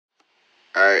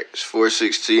Alright, it's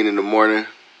 4:16 in the morning.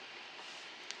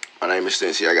 My name is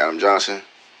Stincy. I got him Johnson.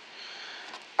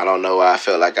 I don't know why I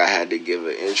felt like I had to give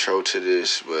an intro to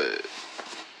this, but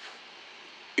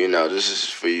you know, this is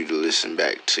for you to listen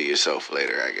back to yourself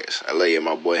later, I guess. I love you,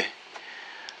 my boy.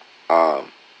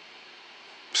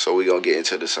 So we gonna get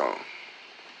into the song.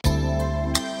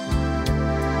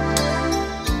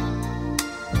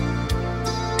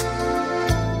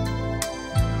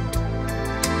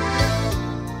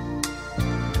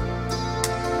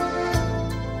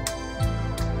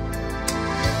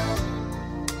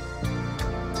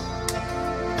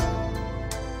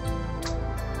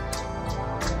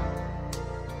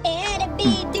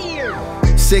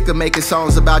 B.A.D. Sick of making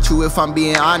songs about you if I'm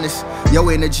being honest.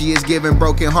 Your energy is giving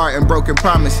broken heart and broken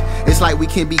promise. It's like we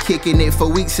can be kicking it for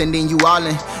weeks and then you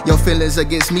allin'. Your feelings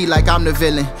against me like I'm the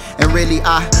villain. And really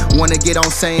I wanna get on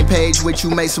same page with you,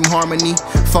 make some harmony.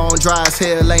 Phone dry as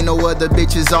hell, ain't no other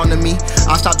bitches on to me.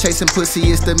 I stop chasing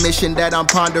pussy, it's the mission that I'm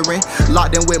pondering.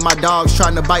 Locked in with my dogs,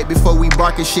 trying to bite before we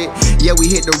bark and shit. Yeah, we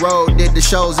hit the road, did the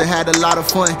shows and had a lot of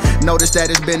fun. Notice that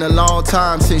it's been a long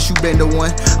time since you been the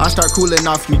one. I start cooling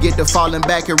off, you get to falling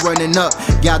back and running up.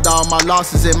 Gather all my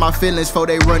losses and my feelings before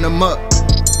they run them up.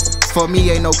 For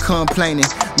me, ain't no complaining.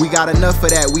 We got enough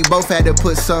of that, we both had to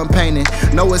put some pain in.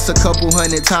 Know it's a couple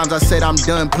hundred times I said I'm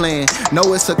done playing.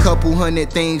 Know it's a couple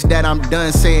hundred things that I'm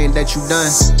done saying, that you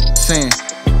done saying.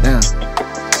 Damn.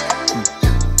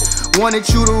 Wanted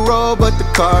you to roll, but the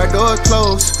car door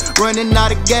closed. Running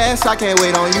out of gas, I can't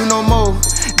wait on you no more.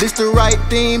 This the right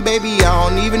thing, baby, I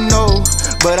don't even know.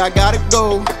 But I gotta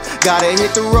go, gotta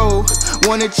hit the road.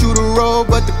 Wanted you to roll,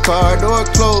 but the car door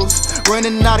closed.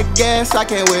 Running out of gas, I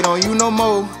can't wait on you no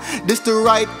more. This the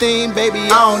right thing, baby,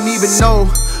 I don't even know.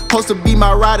 Supposed to be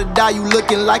my ride or die, you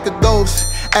looking like a ghost.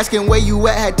 Asking where you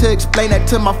at, had to explain that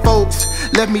to my folks.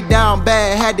 Left me down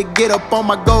bad, had to get up on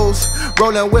my goals.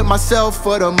 Rolling with myself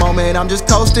for the moment, I'm just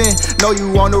coasting. Know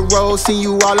you on the road, seen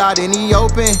you all out in the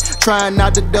open. Trying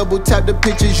not to double tap the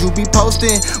pictures you be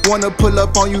posting. Wanna pull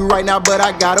up on you right now, but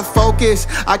I gotta focus.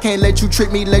 I can't let you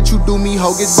trick me, let you do me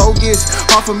hocus bogus.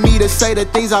 Hard for me to say the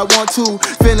things I want to.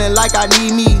 Feeling like I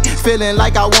need me, feeling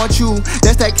like I want you.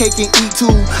 That's that cake and eat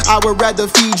too, I would rather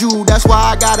feed you. That's why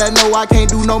I gotta know I can't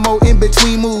do no more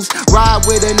in-between moves. Ride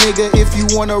with a nigga if you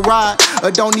wanna ride, or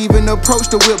don't even approach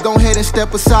the whip, go ahead and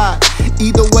step aside.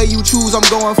 Either way you choose, I'm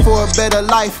going for a better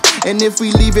life. And if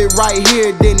we leave it right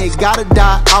here, then it gotta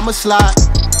die, I'ma slide.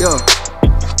 Yeah.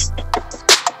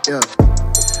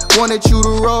 Wanted you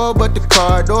to roll, but the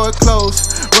car door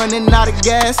closed. Running out of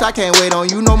gas, I can't wait on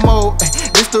you no more.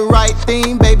 This the right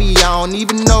thing, baby, I don't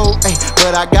even know.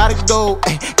 But I gotta go,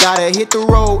 gotta hit the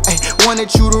road.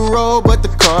 Wanted you to roll, but the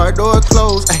car door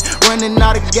closed. Running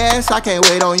out of gas, I can't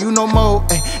wait on you no more.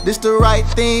 This the right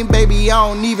thing, baby, I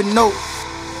don't even know.